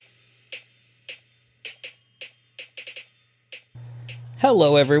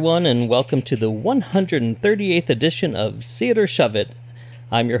Hello everyone, and welcome to the 138th edition of See It or Shove It.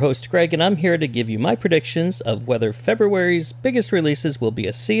 I'm your host Greg, and I'm here to give you my predictions of whether February's biggest releases will be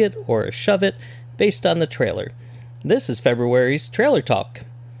a See It or a Shove It based on the trailer. This is February's Trailer Talk.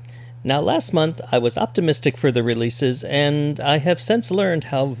 Now, last month I was optimistic for the releases, and I have since learned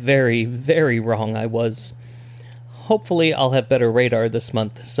how very, very wrong I was. Hopefully I'll have better radar this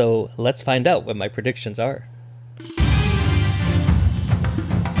month, so let's find out what my predictions are.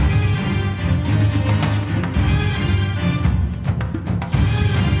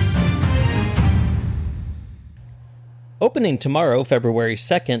 Opening tomorrow, February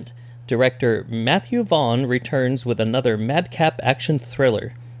 2nd, director Matthew Vaughn returns with another madcap action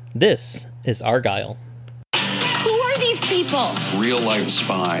thriller. This is Argylle. Who are these people? Real-life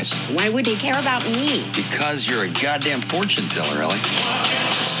spies. Why would they care about me? Because you're a goddamn fortune teller, Ellie.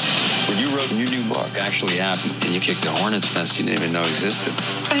 What you wrote in your new book actually happened, and you kicked a hornet's nest you didn't even know existed.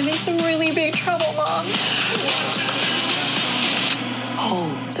 I'm in some really big trouble, Mom.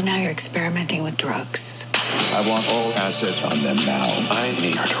 Oh, so now you're experimenting with drugs. I want all assets on them now. I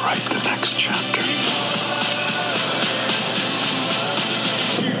need her to write the next chapter.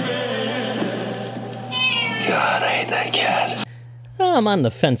 God, I hate that cat. I'm on the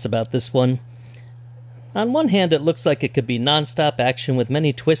fence about this one. On one hand, it looks like it could be non-stop action with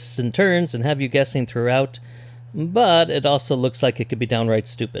many twists and turns and have you guessing throughout, but it also looks like it could be downright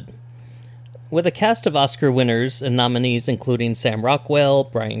stupid. With a cast of Oscar winners and nominees including Sam Rockwell,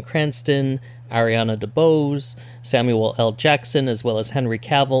 Bryan Cranston, Ariana DeBose, Samuel L. Jackson, as well as Henry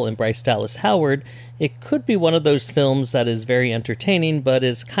Cavill and Bryce Dallas Howard, it could be one of those films that is very entertaining but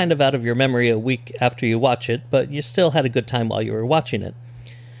is kind of out of your memory a week after you watch it, but you still had a good time while you were watching it.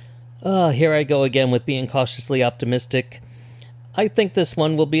 Here I go again with being cautiously optimistic. I think this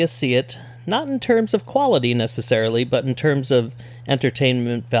one will be a see it, not in terms of quality necessarily, but in terms of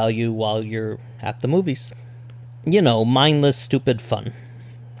entertainment value while you're at the movies. You know, mindless, stupid fun.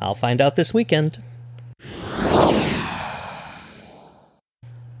 I'll find out this weekend.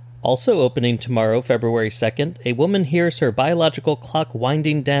 Also opening tomorrow, February 2nd, a woman hears her biological clock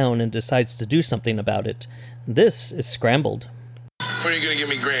winding down and decides to do something about it. This is Scrambled. When are you going to give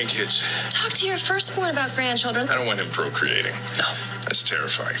me grandkids? Talk to your firstborn about grandchildren. I don't want him procreating. No. That's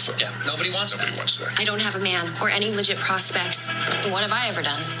terrifying. Yeah, nobody wants that. I don't have a man or any legit prospects. What have I ever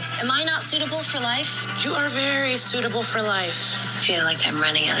done? Am I not suitable for life? You are very suitable for life. I feel like I'm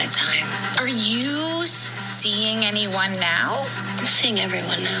running out of time. Are you seeing anyone now? I'm seeing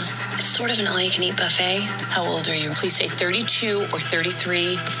everyone now. It's sort of an all-you-can-eat buffet. How old are you? Please say 32 or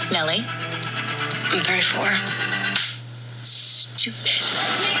 33. Nellie? I'm 34. Stupid.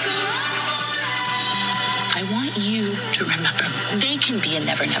 I want you to remember, they can be in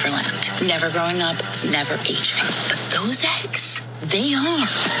Never Never Land. Never growing up, never aging. But those eggs, they are.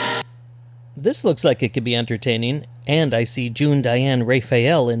 This looks like it could be entertaining, and I see June Diane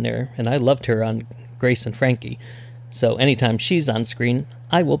Raphael in there, and I loved her on Grace and Frankie. So anytime she's on screen,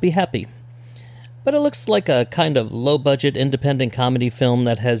 I will be happy. But it looks like a kind of low-budget independent comedy film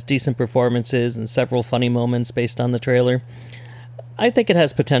that has decent performances and several funny moments based on the trailer. I think it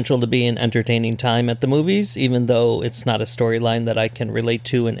has potential to be an entertaining time at the movies, even though it's not a storyline that I can relate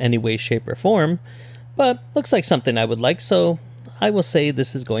to in any way, shape, or form. But looks like something I would like, so I will say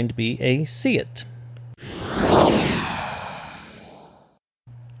this is going to be a see it.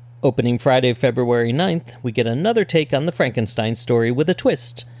 Opening Friday, February 9th, we get another take on the Frankenstein story with a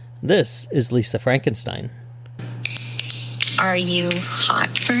twist. This is Lisa Frankenstein. Are you hot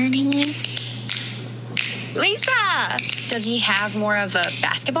burning? Lisa! Does he have more of a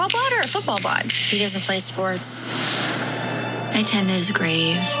basketball bod or a football bod? He doesn't play sports. I tend to his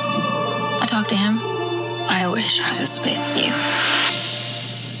grave. I talk to him. I wish I was with you.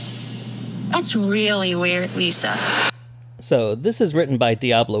 That's really weird, Lisa. So, this is written by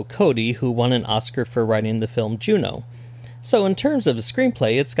Diablo Cody, who won an Oscar for writing the film Juno. So, in terms of the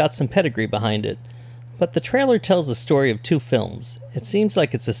screenplay, it's got some pedigree behind it. But the trailer tells the story of two films. It seems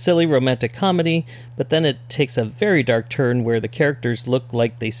like it's a silly romantic comedy, but then it takes a very dark turn where the characters look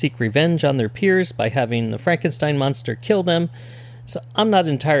like they seek revenge on their peers by having the Frankenstein monster kill them, so I'm not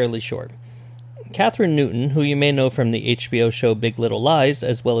entirely sure. Kathryn Newton, who you may know from the HBO show Big Little Lies,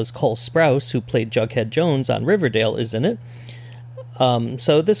 as well as Cole Sprouse, who played Jughead Jones on Riverdale, is in it.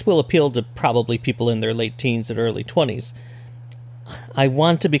 So this will appeal to probably people in their late teens and early 20s. I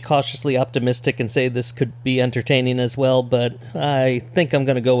want to be cautiously optimistic and say this could be entertaining as well, but I think I'm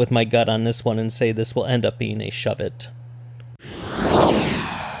going to go with my gut on this one and say this will end up being a shove it.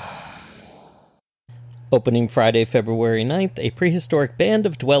 Opening Friday, February 9th, a prehistoric band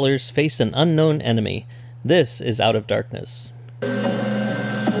of dwellers face an unknown enemy. This is Out of Darkness.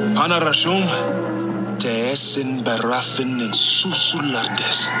 Panarashum, Teesin, Barafin, and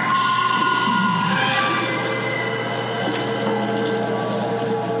Susulardes.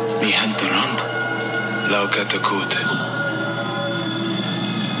 Mi Hantaran, Laukatakut.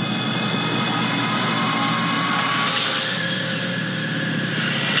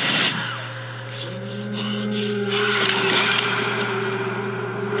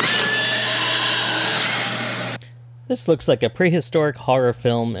 This looks like a prehistoric horror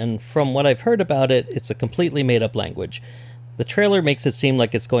film, and from what I've heard about it, it's a completely made-up language. The trailer makes it seem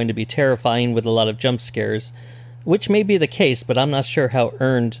like it's going to be terrifying with a lot of jump scares, which may be the case, but I'm not sure how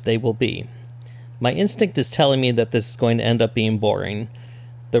earned they will be. My instinct is telling me that this is going to end up being boring.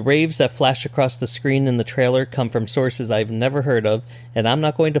 The raves that flash across the screen in the trailer come from sources I've never heard of, and I'm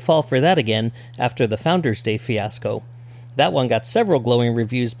not going to fall for that again after the Founders Day fiasco. That one got several glowing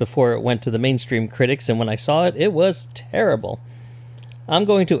reviews before it went to the mainstream critics, and when I saw it, it was terrible. I'm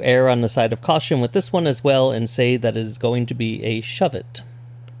going to err on the side of caution with this one as well and say that it is going to be a shove it.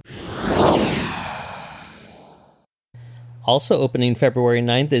 Also opening February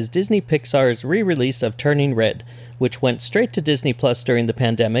 9th is Disney Pixar's re-release of Turning Red, which went straight to Disney Plus during the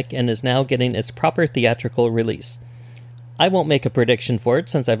pandemic and is now getting its proper theatrical release. I won't make a prediction for it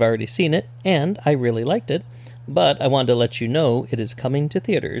since I've already seen it, and I really liked it, but I wanted to let you know it is coming to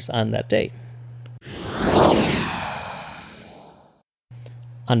theaters on that day.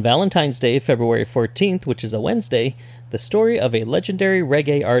 On Valentine's Day, February 14th, which is a Wednesday, the story of a legendary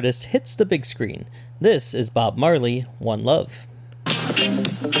reggae artist hits the big screen. This is Bob Marley, One Love. Don't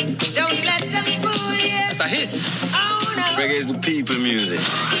let them fool you. It's a hit. Oh, no. Reggae is the people music.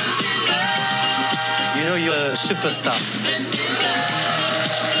 You know you're a superstar.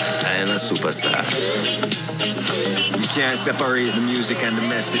 I am a superstar. You can't separate the music and the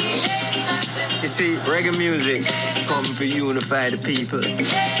message. You see, reggae music comes to unify the people.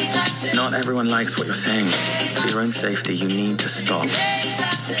 Not everyone likes what you're saying. For your own safety, you need to stop.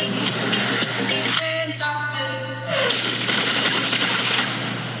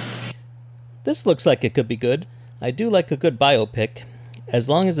 This looks like it could be good. I do like a good biopic, as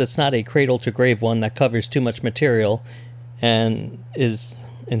long as it's not a cradle-to-grave one that covers too much material and is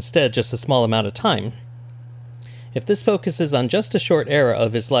instead just a small amount of time. If this focuses on just a short era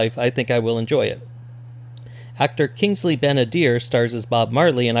of his life, I think I will enjoy it. Actor Kingsley Ben-Adir stars as Bob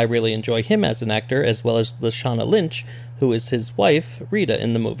Marley, and I really enjoy him as an actor, as well as Lashana Lynch, who is his wife, Rita,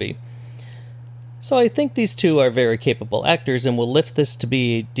 in the movie. So I think these two are very capable actors and will lift this to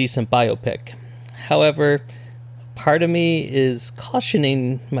be a decent biopic. However, part of me is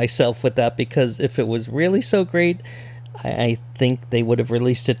cautioning myself with that because if it was really so great, I think they would have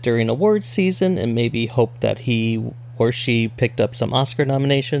released it during awards season and maybe hoped that he or she picked up some Oscar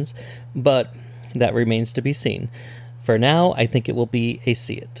nominations, but that remains to be seen. For now, I think it will be a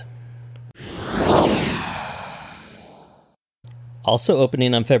see it. Also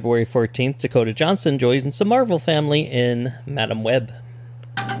opening on February 14th, Dakota Johnson joins the Marvel family in Madam Web.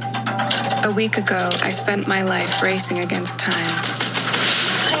 A week ago, I spent my life racing against time.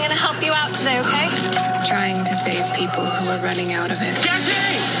 I'm going to help you out today, okay? Trying to save people who were running out of it.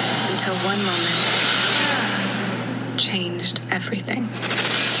 Until one moment changed everything.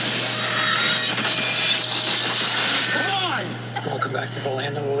 Come on! Welcome back to the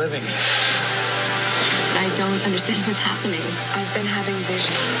land of the living. I don't understand what's happening. I've been having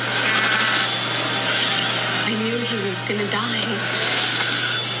visions. I knew he was gonna die.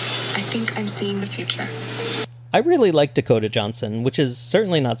 I think I'm seeing the future. I really like Dakota Johnson, which is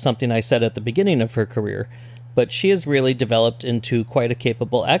certainly not something I said at the beginning of her career, but she has really developed into quite a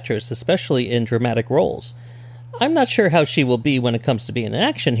capable actress, especially in dramatic roles. I'm not sure how she will be when it comes to being an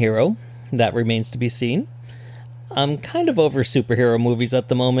action hero. That remains to be seen. I'm kind of over superhero movies at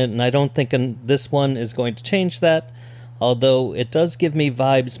the moment, and I don't think this one is going to change that, although it does give me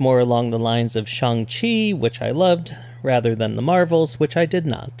vibes more along the lines of Shang-Chi, which I loved, rather than the Marvels, which I did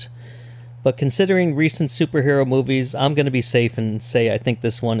not. But considering recent superhero movies, I'm going to be safe and say I think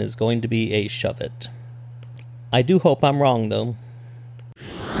this one is going to be a shove it. I do hope I'm wrong, though.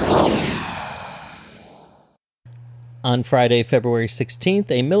 On Friday, February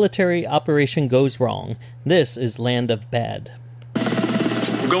 16th, a military operation goes wrong. This is Land of Bad.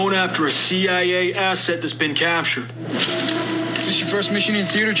 We're going after a CIA asset that's been captured. Is this your first mission in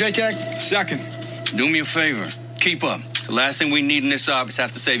theater, JTAC? Second. Do me a favor. Keep up. The last thing we need in this op is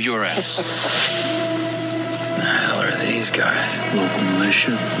have to save your ass. The hell are these guys? Local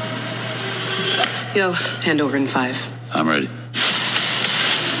militia. Yo, hand over in 5. I'm ready.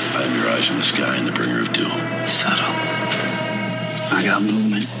 I'm your eyes in the sky and the bringer of doom. Subtle. I got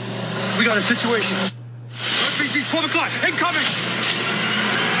movement. We got a situation. Let's RPG, 12 o'clock, incoming!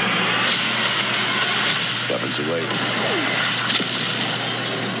 Weapons away.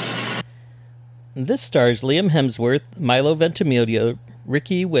 This stars Liam Hemsworth, Milo Ventimiglia,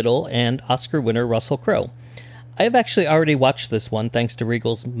 Ricky Whittle, and Oscar winner Russell Crowe. I have actually already watched this one thanks to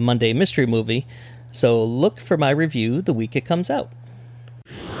Regal's Monday Mystery Movie, so look for my review the week it comes out.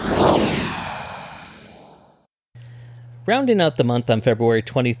 Rounding out the month on February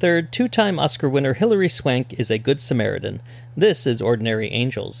 23rd, two-time Oscar winner Hilary Swank is a Good Samaritan. This is Ordinary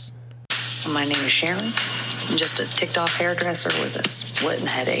Angels. My name is Sharon. I'm just a ticked-off hairdresser with a splitting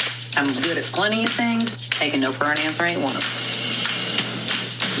headache. I'm good at plenty of things. Taking no for an answer ain't one of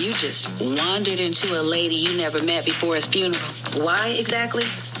them. You just wandered into a lady you never met before his funeral. Why exactly?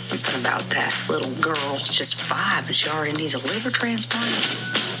 Something about that little girl. She's just 5 and she already needs a liver transplant.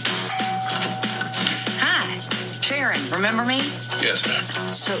 Hi, Sharon. Remember me? Yes,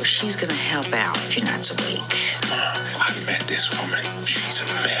 ma'am. So she's gonna help out if you're not so weak. I met this woman. She's a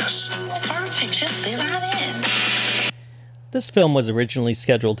mess. Perfect. Just fit right in. This film was originally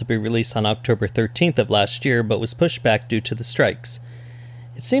scheduled to be released on October 13th of last year, but was pushed back due to the strikes.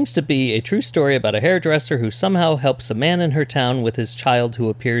 It seems to be a true story about a hairdresser who somehow helps a man in her town with his child who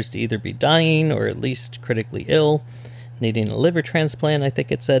appears to either be dying or at least critically ill, needing a liver transplant, I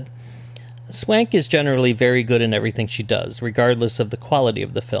think it said. Swank is generally very good in everything she does, regardless of the quality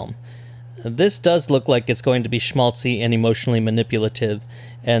of the film. This does look like it's going to be schmaltzy and emotionally manipulative,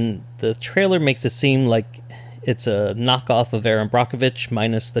 and the trailer makes it seem like it's a knockoff of Erin Brockovich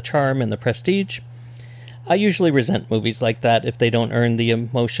minus the charm and the prestige. I usually resent movies like that if they don't earn the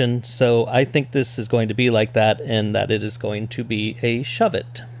emotion, so I think this is going to be like that, and that it is going to be a shove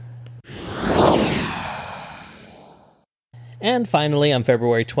it. And finally, on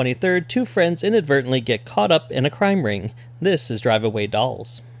February 23rd, two friends inadvertently get caught up in a crime ring. This is Drive Away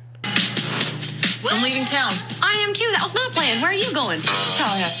Dolls. I'm leaving town. I am too. That was my plan. Where are you going?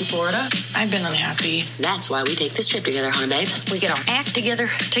 Tallahassee, Florida. I've been unhappy. That's why we take this trip together, honey babe. We get our act together.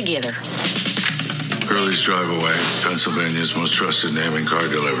 Curly's Drive Away, Pennsylvania's most trusted name in car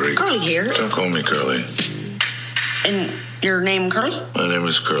delivery. Curly here. Don't call me Curly. And your name, Curly? My name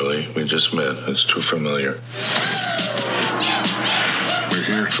is Curly. We just met. It's too familiar. We're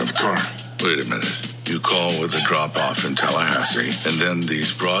here for the car. Wait a minute. You call with a drop-off in Tallahassee, and then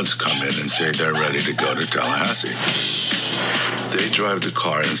these broads come in and say they're ready to go to Tallahassee. They drive the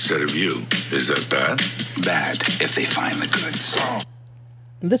car instead of you. Is that bad? Bad if they find the goods.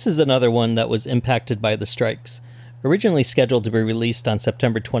 This is another one that was impacted by the strikes. Originally scheduled to be released on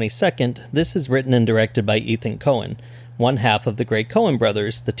September 22nd, this is written and directed by Ethan Coen, one half of the great Coen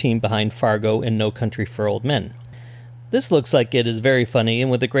brothers, the team behind Fargo and No Country for Old Men. This looks like it is very funny,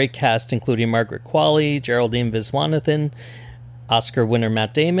 and with a great cast including Margaret Qualley, Geraldine Viswanathan, Oscar winner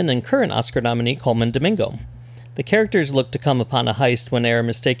Matt Damon, and current Oscar nominee Coleman Domingo. The characters look to come upon a heist when they are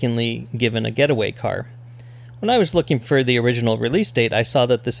mistakenly given a getaway car. When I was looking for the original release date, I saw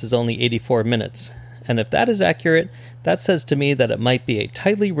that this is only 84 minutes. And if that is accurate, that says to me that it might be a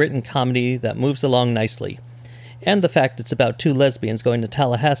tightly written comedy that moves along nicely. And the fact it's about two lesbians going to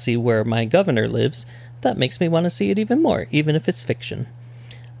Tallahassee, where my governor lives, that makes me want to see it even more, even if it's fiction.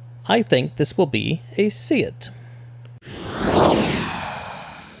 I think this will be a see it.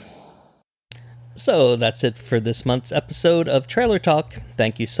 So that's it for this month's episode of Trailer Talk.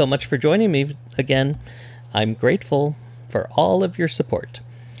 Thank you so much for joining me again. I'm grateful for all of your support.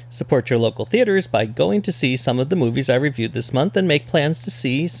 Support your local theaters by going to see some of the movies I reviewed this month and make plans to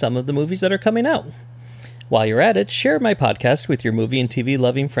see some of the movies that are coming out. While you're at it, share my podcast with your movie and TV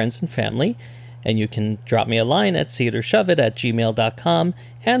loving friends and family, and you can drop me a line at seeitOrShoveIt@gmail.com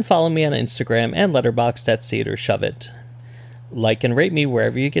and follow me on Instagram and Letterboxd at seeitOrShoveIt. Like and rate me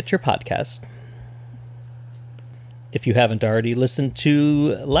wherever you get your podcast. If you haven't already listened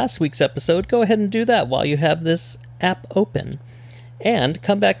to last week's episode, go ahead and do that while you have this app open. And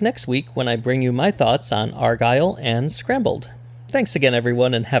come back next week when I bring you my thoughts on Argylle and Scrambled. Thanks again,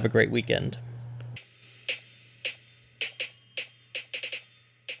 everyone, and have a great weekend.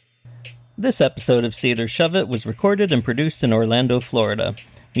 This episode of See It or Shove It was recorded and produced in Orlando, Florida.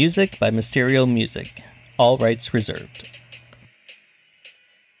 Music by Mysterio Music. All rights reserved.